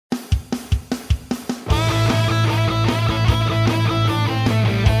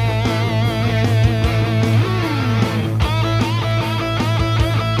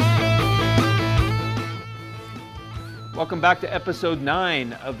Welcome back to episode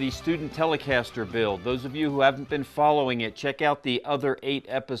 9 of the student Telecaster build. Those of you who haven't been following it, check out the other 8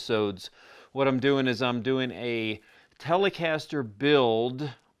 episodes. What I'm doing is I'm doing a Telecaster build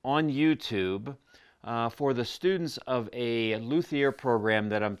on YouTube for the students of a Luthier program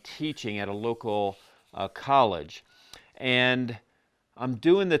that I'm teaching at a local college. And I'm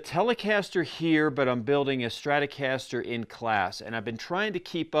doing the Telecaster here, but I'm building a Stratocaster in class. And I've been trying to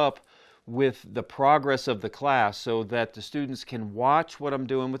keep up with the progress of the class so that the students can watch what I'm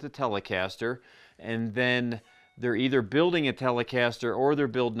doing with the Telecaster, and then they're either building a Telecaster or they're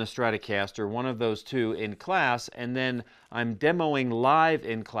building a Stratocaster, one of those two in class, and then I'm demoing live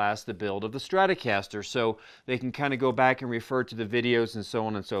in class the build of the Stratocaster so they can kind of go back and refer to the videos and so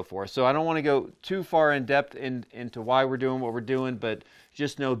on and so forth. So I don't want to go too far in depth into why we're doing what we're doing, but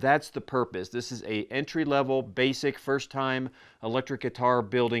just know that's the purpose. This is a entry-level, basic, first-time electric guitar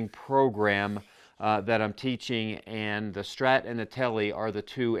building program that I'm teaching, and the Strat and the Tele are the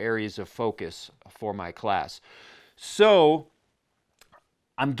 2 areas of focus for my class. So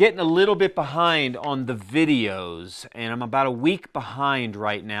I'm getting a little bit behind on the videos, and I'm about a week behind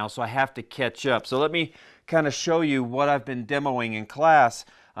right now, so I have to catch up. So let me kind of show you what I've been demoing in class.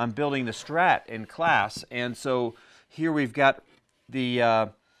 I'm building the Strat in class, and so here we've got the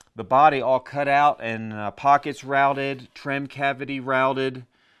body all cut out and pockets routed, trem cavity routed.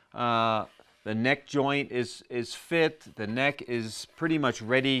 The neck joint is fit. The neck is pretty much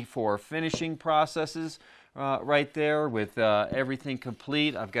ready for finishing processes right there with everything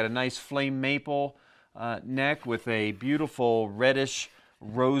complete. I've got a nice flame maple neck with a beautiful reddish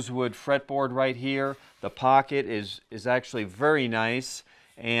rosewood fretboard right here. The pocket is actually very nice,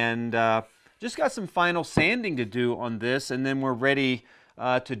 and just got some final sanding to do on this, and then we're ready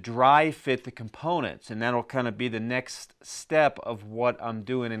to dry fit the components, and that'll kind of be the next step of what I'm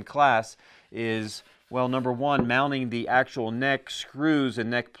doing in class is, well, number one, mounting the actual neck screws and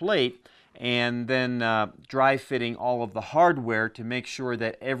neck plate, and then dry fitting all of the hardware to make sure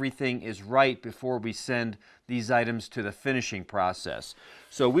that everything is right before we send these items to the finishing process.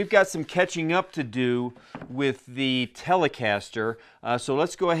 So we've got some catching up to do with the Telecaster, so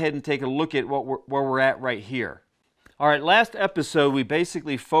let's go ahead and take a look at where we're at right here. All right, last episode we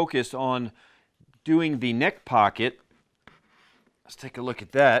basically focused on doing the neck pocket. Let's take a look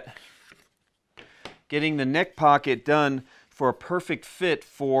at that. Getting the neck pocket done for a perfect fit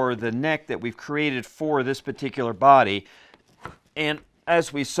for the neck that we've created for this particular body. And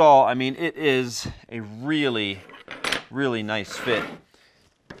as we saw, I mean, it is a really, really nice fit.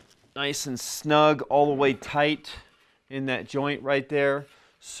 Nice and snug, all the way tight in that joint right there.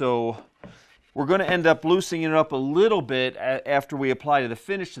 So we're going to end up loosening it up a little bit after we apply to the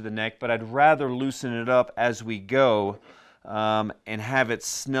finish to the neck, but I'd rather loosen it up as we go and have it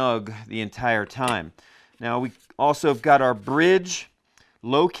snug the entire time. Now we also have got our bridge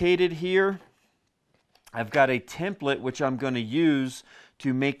located here. I've got a template which I'm going to use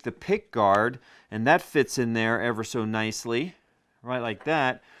to make the pick guard, and that fits in there ever so nicely, right like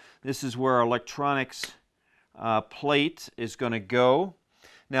that. This is where our electronics plate is going to go.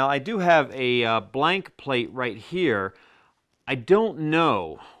 Now I do have a blank plate right here. I don't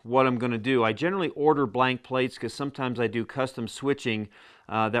know what I'm going to do. I generally order blank plates because sometimes I do custom switching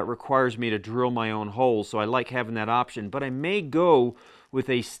that requires me to drill my own holes, so I like having that option. But I may go with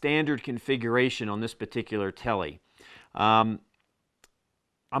a standard configuration on this particular Tele. I'm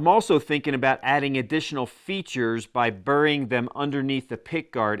also thinking about adding additional features by burying them underneath the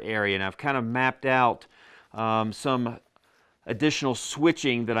pick guard area, and I've kind of mapped out some additional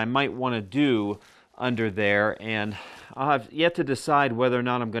switching that I might want to do under there, and I'll have yet to decide whether or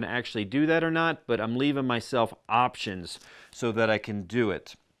not I'm going to actually do that or not, but I'm leaving myself options so that I can do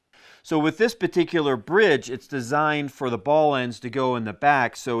it. So with this particular bridge, it's designed for the ball ends to go in the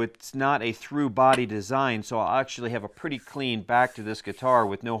back, so it's not a through body design, so I'll actually have a pretty clean back to this guitar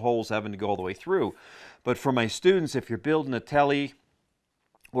with no holes having to go all the way through. But for my students, if you're building a Tele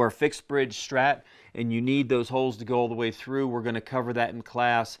or a fixed bridge Strat and you need those holes to go all the way through, we're going to cover that in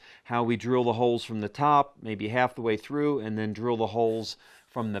class, how we drill the holes from the top, maybe half the way through, and then drill the holes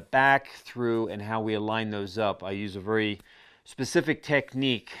from the back through, and how we align those up. I use a very specific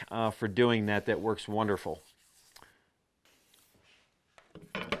technique for doing that that works wonderful.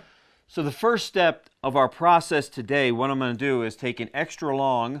 So the first step of our process today, what I'm going to do is take an extra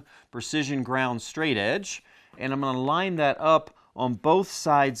long precision ground straight edge, and I'm going to line that up on both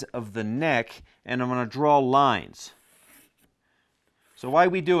sides of the neck, and I'm going to draw lines. So why are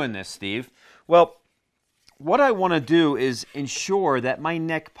we doing this, Steve? Well, what I want to do is ensure that my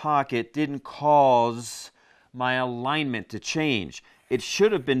neck pocket didn't cause my alignment to change. It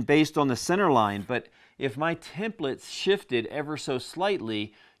should have been based on the center line, but if my template shifted ever so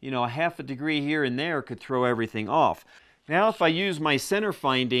slightly, you know, a half a degree here and there could throw everything off. Now if I use my center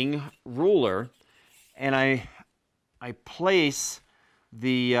finding ruler and I place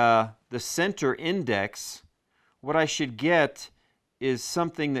the center index, what I should get is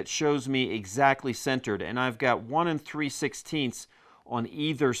something that shows me exactly centered, and I've got 1 3/16 on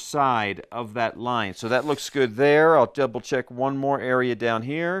either side of that line. So that looks good there. I'll double check one more area down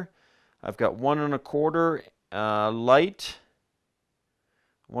here. I've got 1 1/4 light,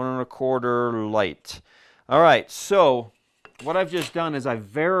 1 1/4 light. All right, so what I've just done is I've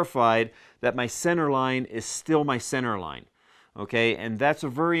verified that my center line is still my center line. Okay, and that's a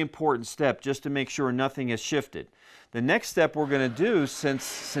very important step just to make sure nothing has shifted. The next step we're going to do,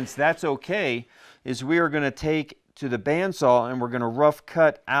 since that's okay, is we are going to take to the bandsaw and we're going to rough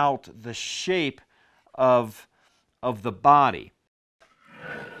cut out the shape of the body.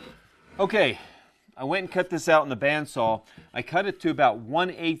 Okay, I went and cut this out in the bandsaw. I cut it to about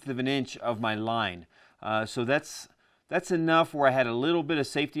 1/8 of an inch of my line. So that's enough where I had a little bit of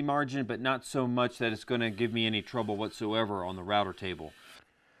safety margin, but not so much that it's going to give me any trouble whatsoever on the router table.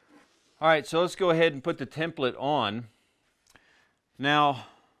 All right, so let's go ahead and put the template on. Now,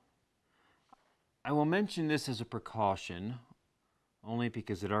 I will mention this as a precaution, only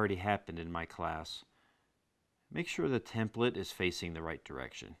because it already happened in my class. Make sure the template is facing the right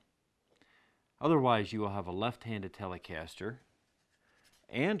direction. Otherwise, you will have a left-handed Telecaster,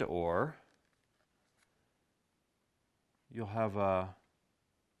 and or you'll have a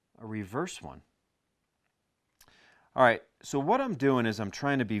reverse one. All right, so what I'm doing is I'm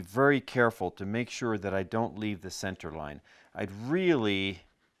trying to be very careful to make sure that I don't leave the center line. I would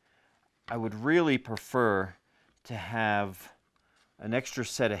really prefer to have an extra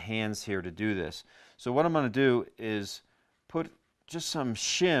set of hands here to do this. So what I'm going to do is put just some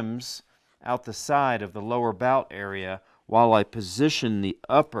shims out the side of the lower bout area while I position the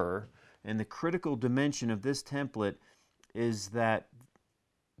upper. And the critical dimension of this template is that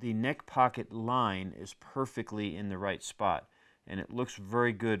the neck pocket line is perfectly in the right spot, and it looks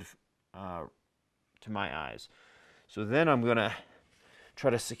very good to my eyes. So then I'm going to try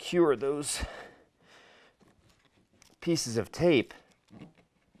to secure those pieces of tape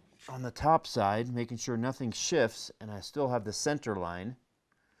on the top side, making sure nothing shifts and I still have the center line.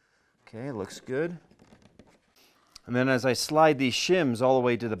 Okay, it looks good. And then as I slide these shims all the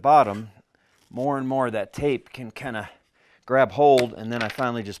way to the bottom, more and more of that tape can kind of grab hold, and then I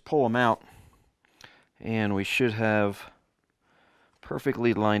finally just pull them out and we should have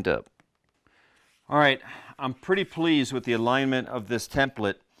perfectly lined up. All right, I'm pretty pleased with the alignment of this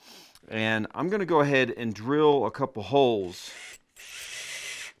template, and I'm going to go ahead and drill a couple holes.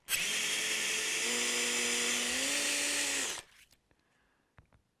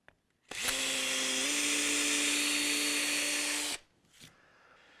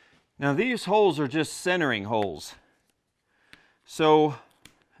 Now these holes are just centering holes. So,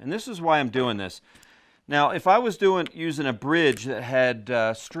 and this is why I'm doing this. Now, if I was using a bridge that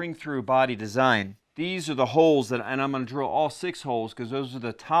had string-through body design, these are the holes that, and I'm going to drill all 6 holes because those are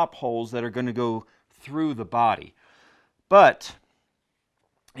the top holes that are going to go through the body. But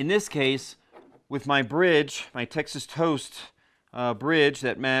in this case, with my bridge, my Texas Toast bridge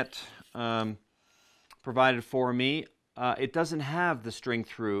that Matt provided for me, it doesn't have the string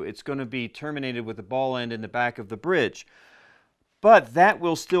through. It's going to be terminated with the ball end in the back of the bridge. But that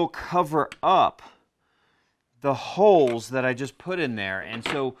will still cover up the holes that I just put in there. And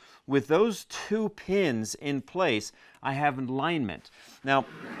so with those 2 pins in place, I have alignment. Now,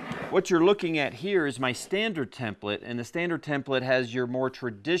 what you're looking at here is my standard template, and the standard template has your more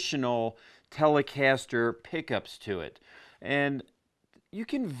traditional Telecaster pickups to it. And you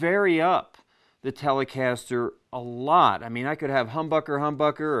can vary up the Telecaster a lot. I mean, I could have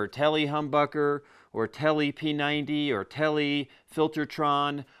humbucker, or Tele humbucker, or Tele P90, or Tele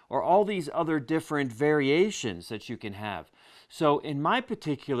Filtertron, or all these other different variations that you can have. So in my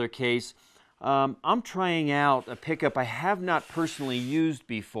particular case, I'm trying out a pickup I have not personally used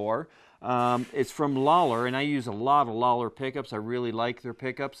before. It's from Luthier, and I use a lot of Luthier pickups. I really like their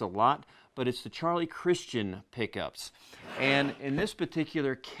pickups a lot, but it's the Charlie Christian pickups. And in this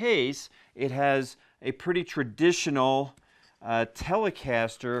particular case, it has a pretty traditional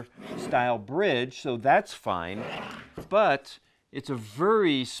Telecaster style bridge, so that's fine, but it's a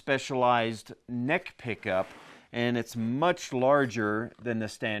very specialized neck pickup, and it's much larger than the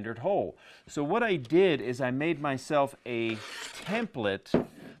standard hole. So what I did is I made myself a template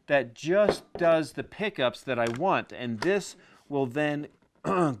that just does the pickups that I want, and this will then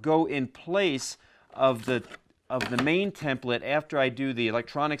go in place of the main template after I do the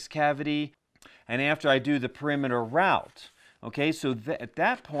electronics cavity and after I do the perimeter route. Okay, so at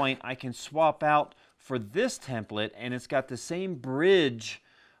that point I can swap out for this template, and it's got the same bridge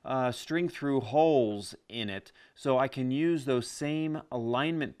string through holes in it, so I can use those same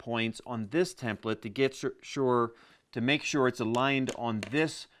alignment points on this template to get sure to make sure it's aligned on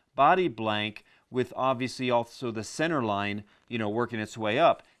this body blank, with obviously also the center line, you know, working its way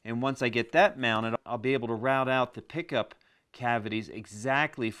up. And once I get that mounted, I'll be able to route out the pickup cavities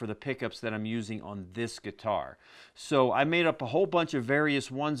exactly for the pickups that I'm using on this guitar. So I made up a whole bunch of various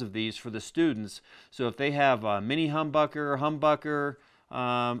ones of these for the students. So if they have a mini humbucker,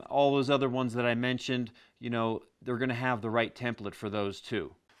 all those other ones that I mentioned, you know, they're going to have the right template for those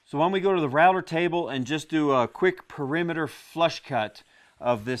too. So why don't we go to the router table and just do a quick perimeter flush cut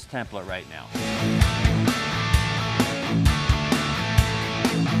of this template right now.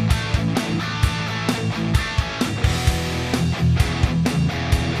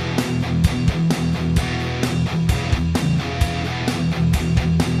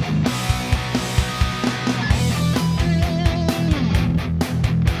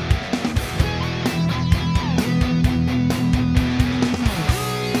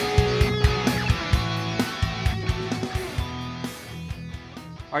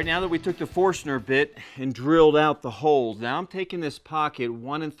 All right, now that we took the Forstner bit and drilled out the holes, now I'm taking this pocket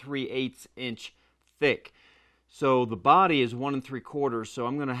 1 3/8 inch thick. So the body is 1 3/4, so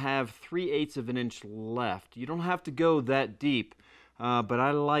I'm going to have 3/8 of an inch left. You don't have to go that deep, but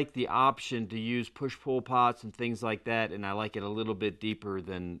I like the option to use push-pull pots and things like that, and I like it a little bit deeper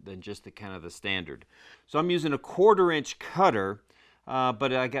than just the kind of the standard. So I'm using a 1/4 inch cutter,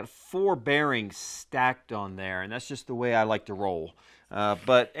 but I got 4 bearings stacked on there, and that's just the way I like to roll.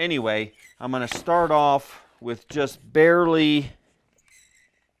 But anyway, I'm going to start off with just barely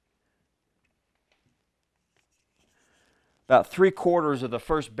about 3/4 of the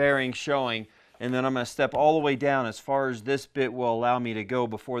first bearing showing, and then I'm going to step all the way down as far as this bit will allow me to go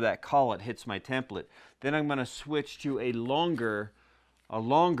before that collet hits my template. Then I'm going to switch to a longer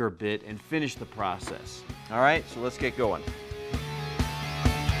bit and finish the process. All right, so let's get going.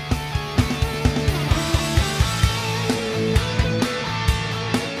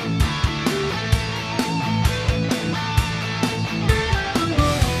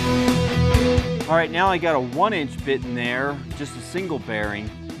 All right, now I got a 1 inch bit in there, just a single bearing,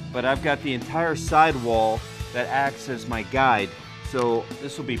 but I've got the entire sidewall that acts as my guide, so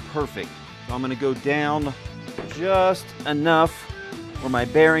this will be perfect. So I'm going to go down just enough where my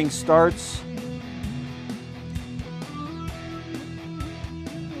bearing starts.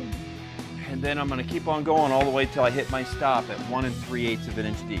 And then I'm going to keep on going all the way till I hit my stop at 1 3/8 of an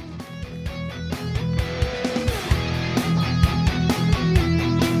inch deep.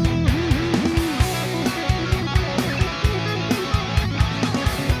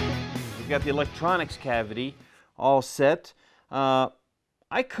 Got the electronics cavity all set.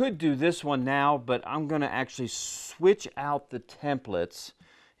 I could do this one now, but I'm going to actually switch out the templates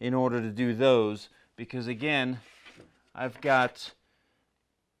in order to do those, because again, I've got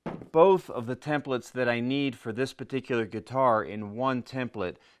both of the templates that I need for this particular guitar in one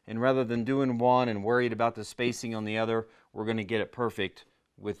template, and rather than doing one and worried about the spacing on the other, we're going to get it perfect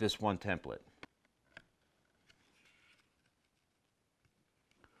with this one template.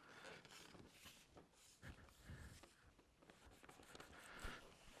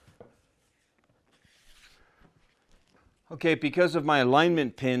 Okay, because of my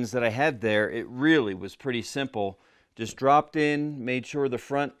alignment pins that I had there, it really was pretty simple. Just dropped in, made sure the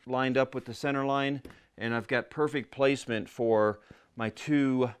front lined up with the center line, and I've got perfect placement for my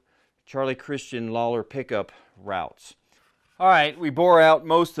 2 Charlie Christian Lawler pickup routes. All right, we bore out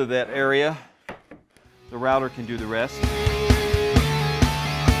most of that area. The router can do the rest.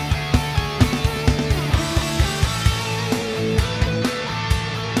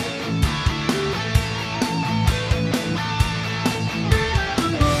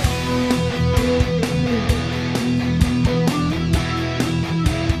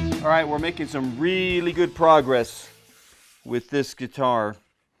 All right, we're making some really good progress with this guitar.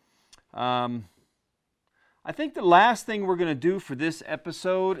 I think the last thing we're going to do for this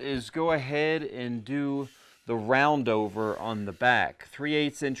episode is go ahead and do the roundover on the back.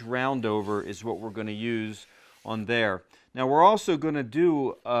 3/8 inch roundover is what we're going to use on there. Now we're also going to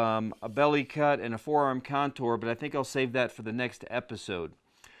do a belly cut and a forearm contour, but I think I'll save that for the next episode.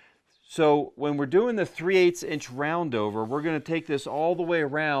 So when we're doing the 3/8 inch roundover, we're going to take this all the way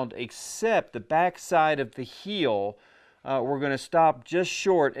around except the back side of the heel. We're going to stop just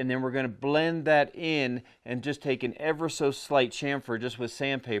short, and then we're going to blend that in and just take an ever so slight chamfer just with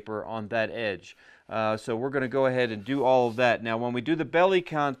sandpaper on that edge. So we're going to go ahead and do all of that. Now when we do the belly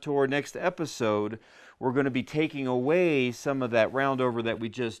contour next episode, we're going to be taking away some of that round over that we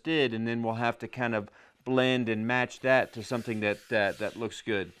just did, and then we'll have to kind of blend and match that to something that looks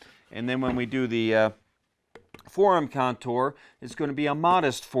good. And then when we do the forearm contour, it's going to be a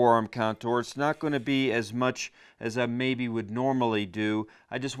modest forearm contour. It's not going to be as much as I maybe would normally do.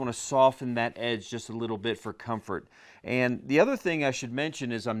 I just want to soften that edge just a little bit for comfort. And the other thing I should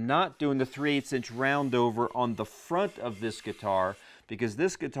mention is I'm not doing the 3/8 inch round over on the front of this guitar, because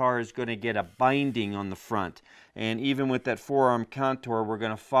this guitar is going to get a binding on the front. And even with that forearm contour, we're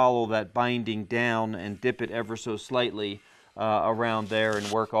going to follow that binding down and dip it ever so slightly around there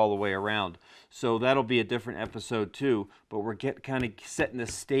and work all the way around. So that'll be a different episode too, but we're kind of setting the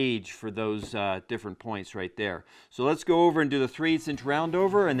stage for those different points right there. So let's go over and do the 3/8 inch round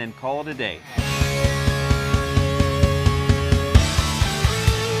over and then call it a day.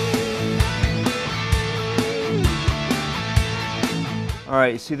 All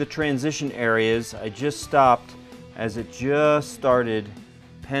right, you see the transition areas. I just stopped as it just started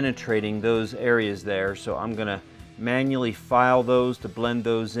penetrating those areas there, so I'm gonna manually file those to blend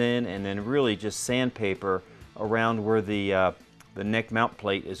those in, and then really just sandpaper around where the neck mount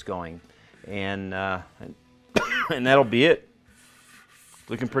plate is going, and that'll be it.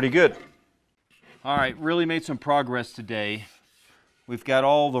 Looking pretty good. All right, really made some progress today. We've got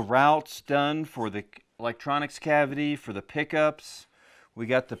all the routes done for the electronics cavity, for the pickups. We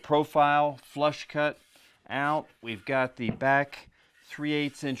got the profile flush cut out. We've got the back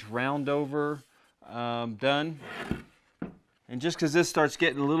 3/8 inch round over done. And just because this starts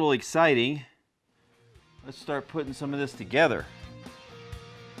getting a little exciting, let's start putting some of this together.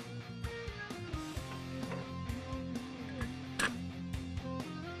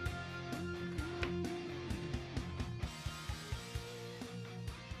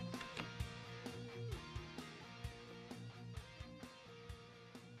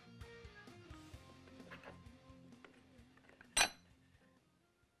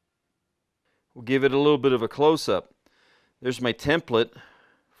 We'll give it a little bit of a close-up. There's my template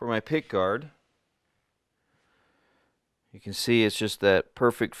for my pick guard. You can see it's just that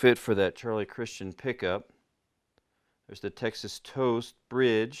perfect fit for that Charlie Christian pickup. There's the Texas Toast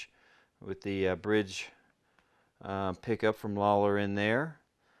bridge with the bridge pickup from Lawler in there.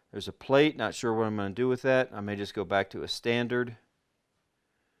 There's a plate, not sure what I'm going to do with that. I may just go back to a standard.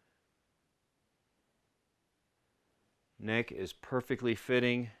 Neck is perfectly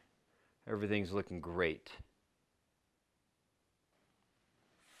fitting. Everything's looking great.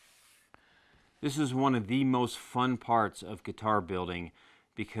 This is one of the most fun parts of guitar building,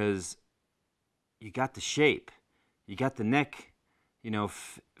 because you got the shape, you got the neck,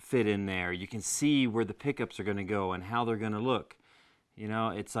 fit in there. You can see where the pickups are going to go and how they're going to look.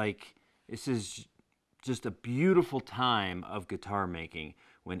 It's like, this is just a beautiful time of guitar making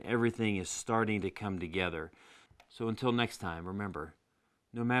when everything is starting to come together. So until next time, remember,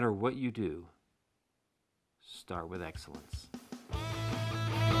 no matter what you do, start with excellence.